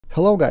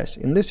Hello guys,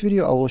 in this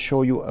video I will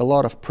show you a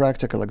lot of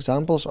practical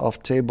examples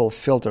of table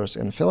filters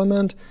in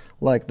Filament,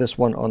 like this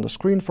one on the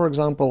screen for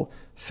example,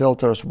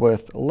 filters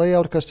with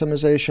layout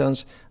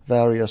customizations,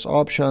 various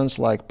options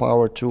like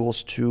power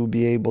tools to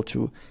be able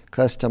to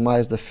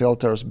customize the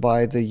filters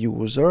by the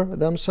user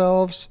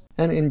themselves.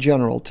 And in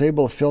general,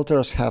 table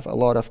filters have a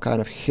lot of kind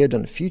of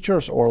hidden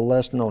features or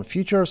less known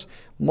features.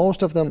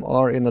 Most of them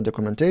are in the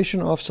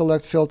documentation of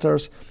select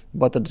filters,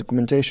 but the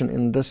documentation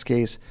in this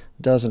case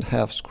doesn't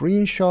have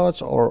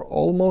screenshots or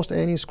almost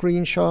any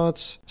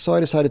screenshots. So I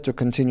decided to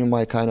continue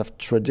my kind of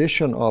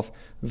tradition of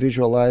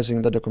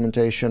visualizing the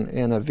documentation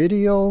in a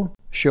video,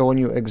 showing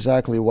you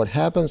exactly what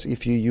happens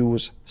if you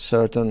use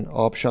certain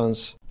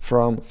options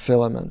from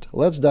Filament.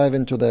 Let's dive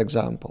into the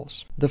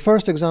examples. The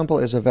first example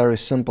is a very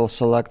simple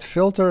select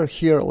filter.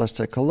 Here, let's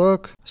take a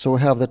look. So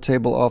we have the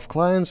table of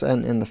clients,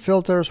 and in the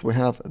filters, we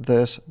have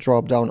this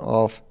drop down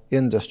of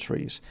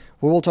industries.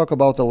 We will talk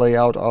about the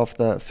layout of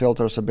the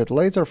filters a bit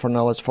later. For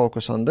now, let's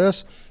focus on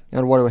this.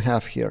 And what do we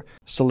have here?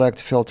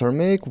 Select filter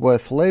make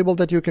with label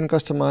that you can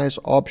customize.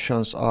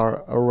 Options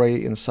are array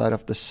inside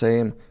of the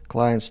same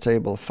clients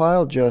table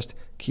file, just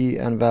key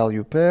and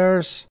value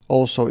pairs.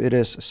 Also, it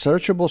is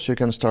searchable, so you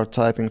can start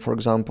typing, for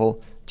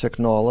example,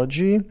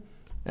 technology.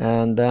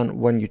 And then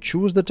when you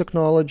choose the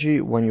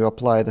technology, when you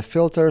apply the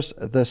filters,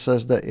 this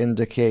is the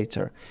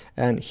indicator.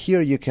 And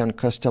here you can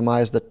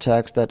customize the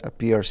text that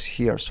appears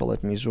here. So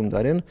let me zoom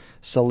that in.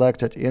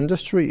 Selected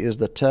industry is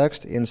the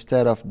text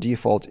instead of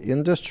default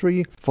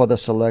industry for the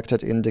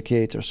selected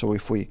indicator. So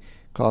if we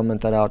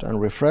comment that out and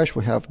refresh,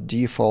 we have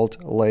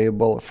default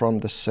label from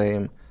the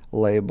same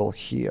label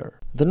here.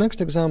 The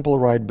next example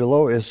right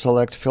below is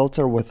select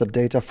filter with the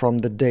data from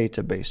the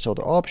database. So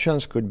the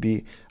options could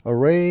be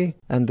array,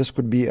 and this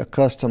could be a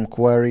custom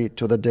query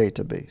to the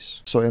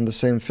database. So in the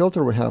same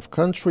filter, we have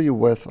country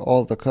with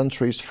all the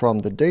countries from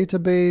the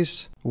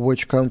database,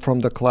 which come from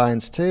the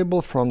clients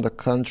table from the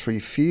country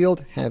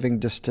field, having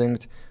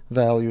distinct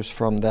values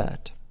from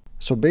that.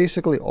 So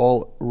basically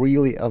all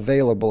really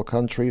available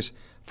countries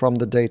from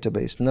the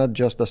database, not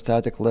just the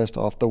static list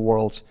of the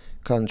world's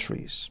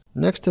countries.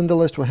 Next in the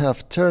list we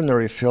have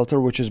ternary filter,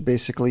 which is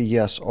basically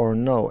yes or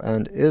no,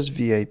 and is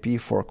VIP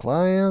for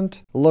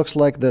client. Looks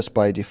like this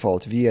by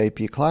default,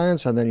 VIP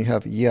clients, and then you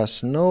have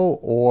yes, no,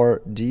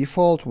 or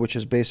default, which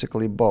is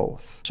basically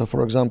both. So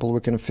for example, we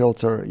can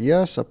filter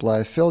yes,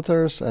 apply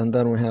filters, and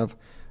then we have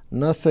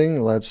nothing.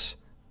 Let's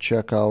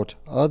check out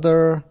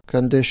other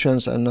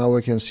conditions, and now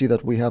we can see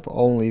that we have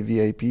only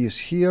VIPs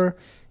here.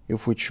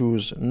 If we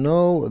choose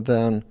no,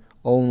 then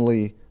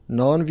only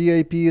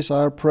non-VIPs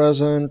are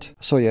present.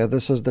 So yeah,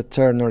 this is the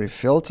ternary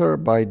filter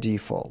by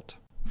default.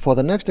 For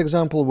the next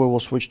example, we will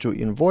switch to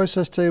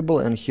invoices table,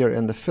 and here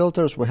in the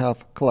filters we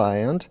have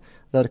client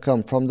that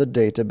come from the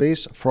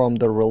database from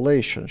the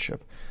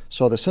relationship.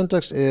 So the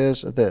syntax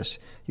is this.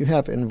 You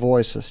have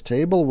invoices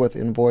table with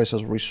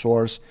invoices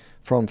resource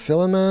from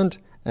Filament,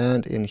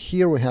 and in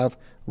here we have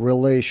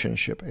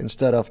relationship.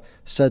 Instead of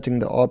setting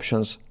the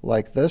options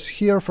like this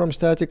here from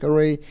static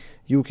array,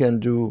 you can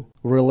do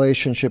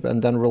relationship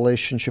and then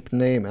relationship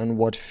name and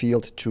what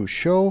field to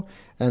show,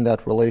 and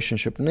that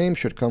relationship name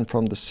should come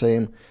from the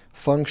same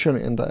function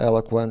in the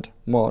Eloquent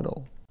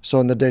model. So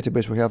in the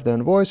database we have the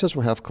invoices,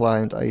 we have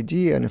client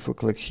ID, and if we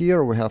click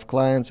here we have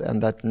clients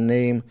and that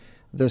name.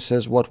 This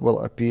is what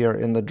will appear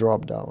in the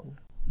dropdown.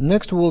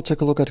 Next, we'll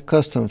take a look at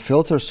custom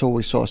filters. So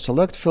we saw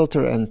select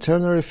filter and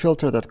ternary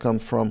filter that come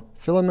from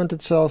Filament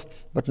itself.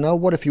 But now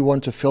what if you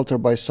want to filter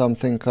by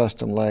something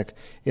custom, like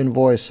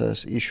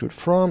invoices issued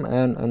from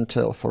and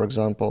until, for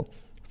example,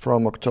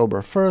 from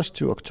October 1st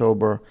to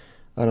October,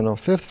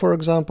 5th, for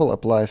example,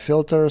 apply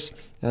filters,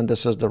 and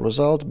this is the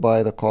result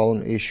by the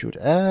column issued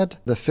add.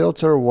 The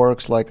filter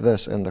works like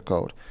this in the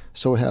code.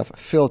 So we have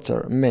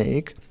filter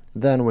make.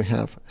 Then we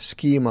have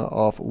schema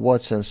of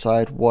what's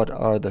inside, what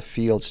are the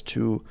fields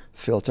to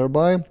filter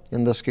by.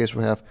 In this case,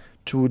 we have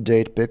two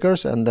date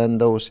pickers, and then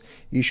those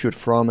issued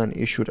from and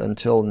issued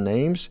until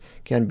names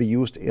can be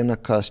used in a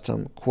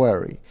custom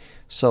query.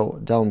 So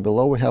down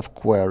below, we have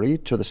query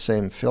to the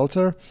same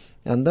filter,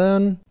 and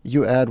then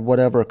you add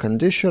whatever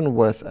condition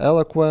with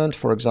Eloquent.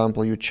 For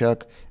example, you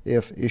check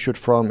if issued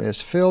from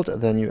is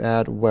filled, then you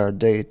add where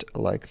date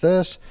like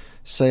this.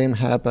 Same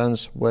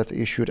happens with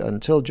issued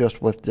until,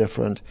 just with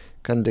different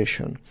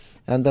condition.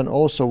 And then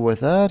also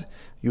with that,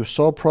 you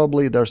saw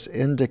probably there's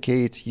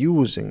indicate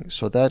using.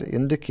 So that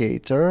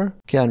indicator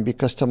can be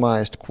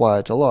customized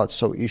quite a lot.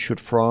 So issued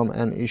from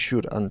and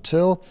issued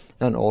until,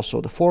 and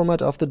also the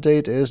format of the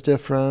date is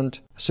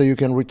different. So you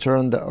can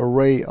return the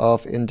array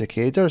of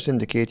indicators.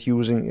 Indicate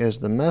using is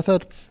the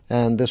method,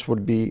 and this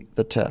would be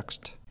the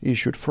text.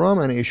 Issued from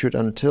and issued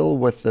until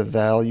with the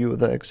value,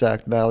 the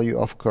exact value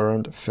of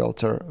current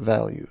filter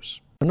values.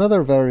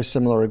 Another very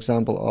similar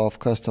example of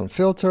custom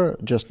filter,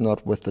 just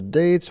not with the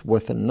dates,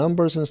 with the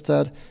numbers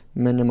instead.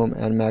 Minimum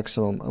and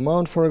maximum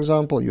amount, for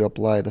example, you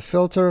apply the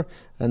filter,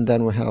 and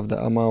then we have the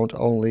amount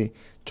only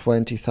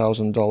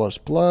 $20,000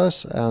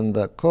 plus, and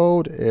the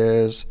code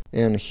is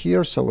in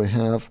here. So we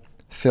have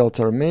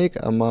filter make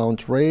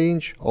amount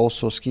range,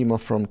 also schema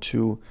from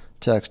 2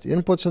 text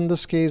inputs in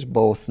this case,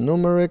 both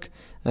numeric,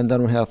 and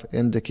then we have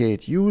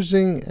indicate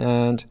using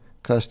and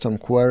custom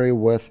query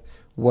with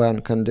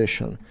when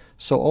condition.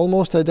 So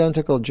almost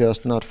identical,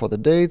 just not for the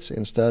dates,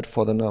 instead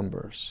for the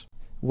numbers.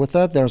 With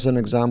that, there's an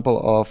example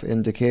of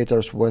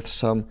indicators with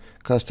some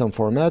custom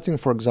formatting.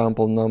 For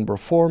example, number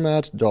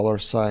format,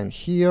 $sign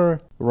here,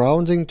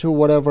 rounding to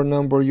whatever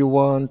number you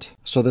want.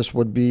 So this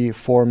would be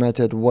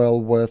formatted well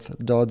with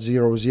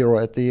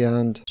 .00 at the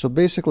end. So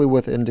basically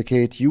with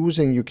indicate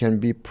using, you can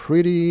be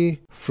pretty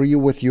free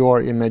with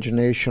your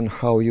imagination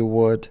how you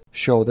would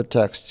show the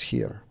text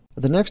here.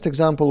 The next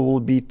example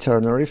will be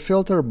ternary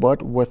filter,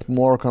 but with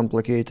more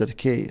complicated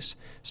case.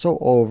 So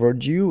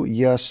overdue,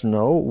 yes,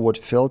 no, would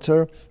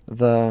filter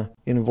the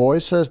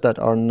invoices that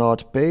are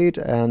not paid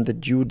and the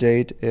due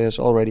date is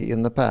already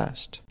in the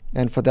past.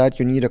 And for that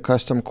you need a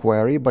custom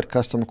query, but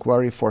custom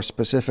query for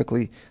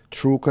specifically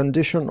true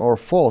condition or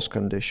false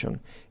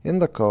condition. In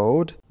the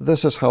code,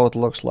 this is how it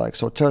looks like.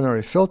 So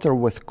ternary filter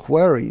with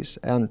queries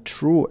and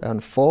true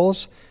and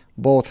false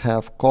both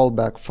have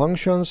callback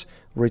functions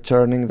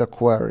returning the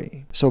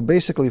query. So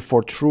basically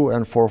for true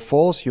and for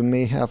false, you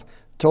may have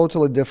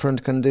totally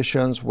different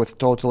conditions with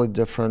totally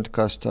different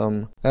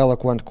custom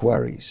eloquent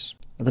queries.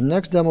 The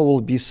next demo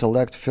will be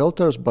select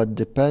filters, but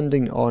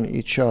depending on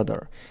each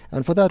other.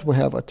 And for that we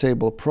have a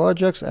table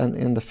projects, and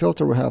in the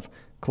filter we have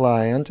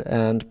client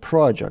and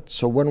project.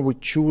 So when we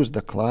choose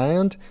the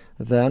client,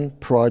 then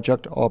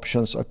project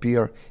options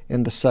appear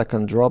in the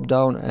second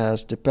dropdown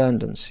as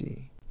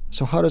dependency.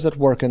 So how does that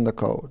work in the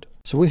code?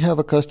 So we have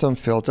a custom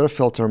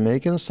filter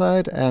make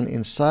inside, and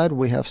inside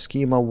we have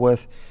schema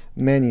with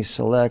many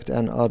select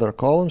and other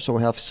columns. So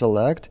we have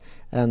select,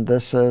 and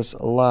this is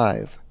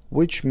live,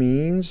 which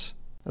means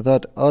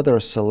that other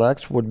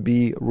selects would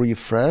be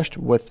refreshed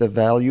with the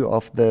value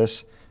of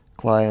this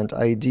client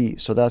ID.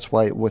 So that's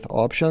why with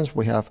options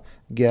we have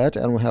get,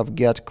 and we have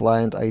get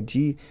client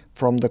ID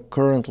from the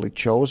currently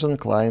chosen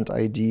client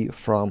ID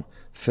from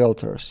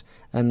filters.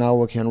 And now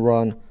we can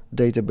run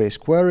database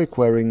query,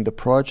 querying the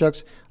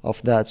projects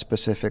of that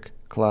specific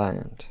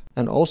client.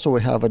 And also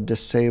we have a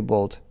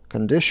disabled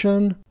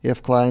condition.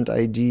 If client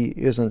ID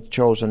isn't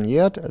chosen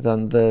yet,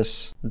 then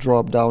this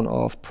drop-down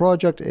of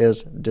project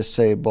is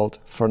disabled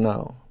for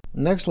now.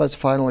 Next, let's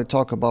finally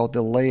talk about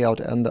the layout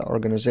and the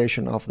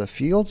organization of the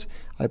fields.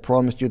 I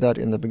promised you that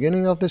in the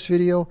beginning of this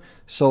video.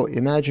 So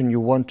imagine you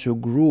want to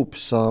group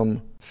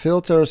some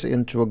filters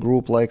into a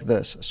group like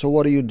this. So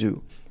what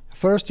do?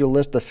 First, you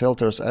list the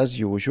filters as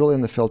usual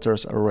in the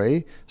filters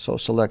array. So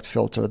select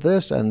filter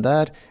this and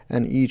that,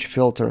 and each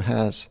filter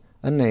has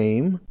a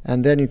name.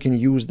 And then you can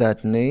use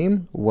that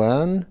name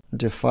when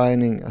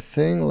defining a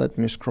thing. Let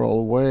me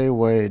scroll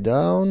way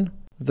down.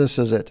 This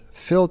is it,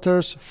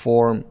 filters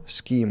form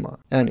schema.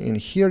 And in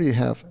here you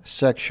have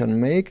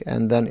section make,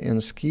 and then in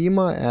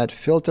schema add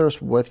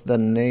filters with the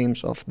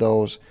names of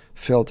those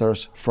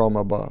filters from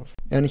above.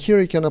 And here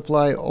you can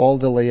apply all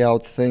the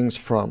layout things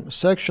from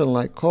section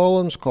like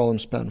columns, column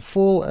span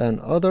full,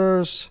 and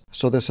others.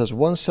 So this is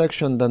one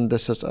section, then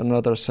this is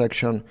another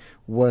section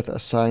with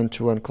assigned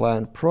to and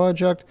client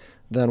project.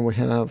 Then we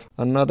have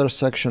another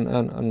section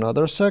and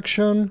another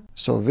section.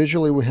 So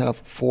visually we have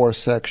 4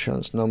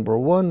 sections, number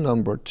 1,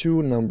 number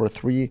 2, number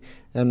 3,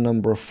 and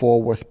number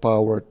 4 with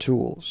power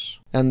tools.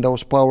 And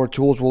those power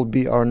tools will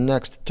be our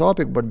next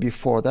topic, but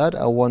before that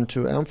I want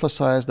to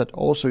emphasize that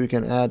also you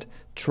can add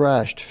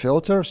trashed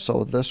filter.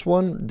 So this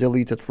one,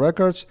 deleted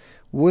records,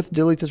 with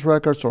deleted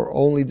records or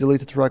only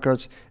deleted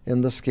records. In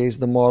this case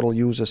the model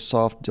uses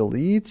soft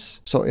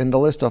deletes. So in the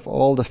list of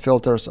all the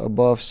filters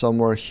above,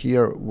 somewhere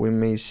here we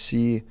may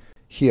see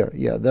here,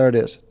 yeah, there it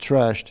is,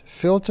 trashed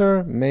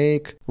filter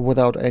make.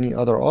 Without any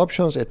other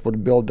options, it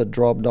would build the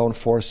drop down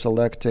for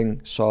selecting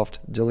soft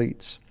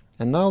deletes.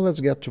 And now let's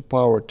get to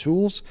power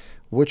tools,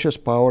 which is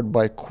powered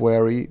by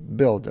Query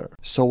Builder.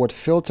 So what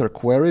Filter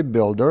Query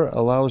Builder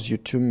allows you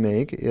to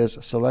make is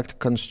select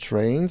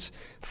constraints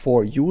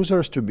for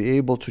users to be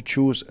able to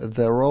choose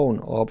their own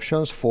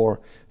options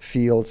for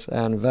fields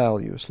and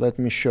values. Let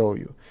me show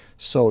you.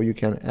 So you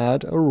can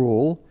add a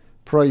rule,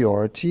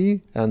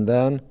 priority, and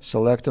then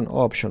select an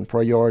option.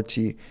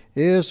 Priority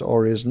is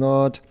or is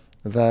not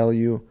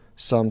value,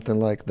 something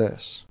like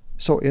this.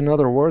 So in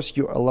other words,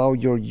 you allow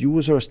your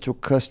users to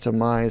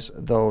customize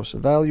those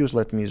values.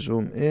 Let me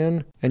zoom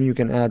in, and you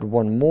can add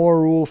one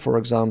more rule, for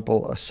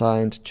example,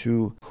 assigned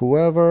to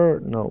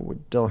whoever. No, we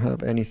don't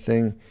have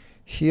anything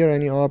here,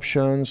 any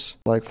options,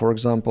 like for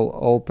example,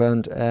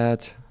 opened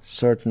at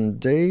certain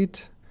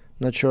date.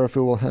 Not sure if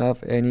we will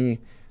have any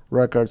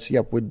records.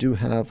 Yep, we do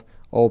have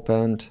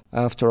opened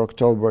after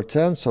October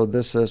 10th, so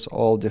this is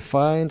all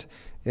defined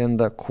in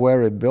the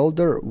Query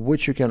Builder,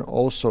 which you can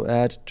also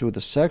add to the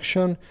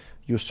section.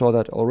 You saw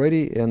that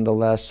already in the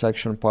last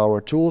section, Power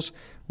Tools.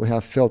 We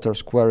have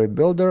Filters Query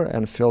Builder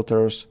and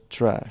Filters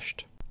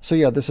Trashed. So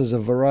yeah, this is a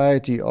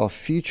variety of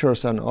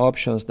features and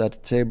options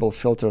that table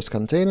filters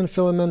contain in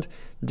Filament.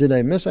 Did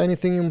I miss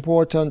anything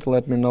important?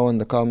 Let me know in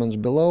the comments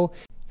below.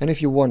 And if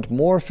you want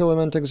more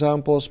Filament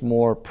examples,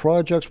 more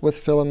projects with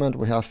Filament,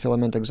 we have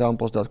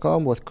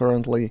filamentexamples.com with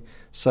currently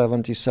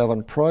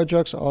 77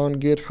 projects on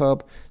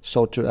GitHub.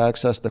 So to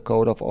access the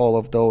code of all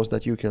of those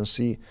that you can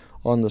see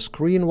on the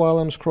screen while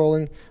I'm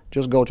scrolling,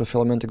 just go to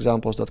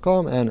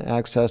filamentexamples.com and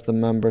access the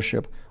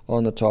membership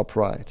on the top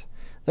right.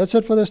 That's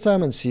it for this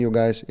time, and see you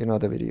guys in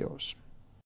other videos.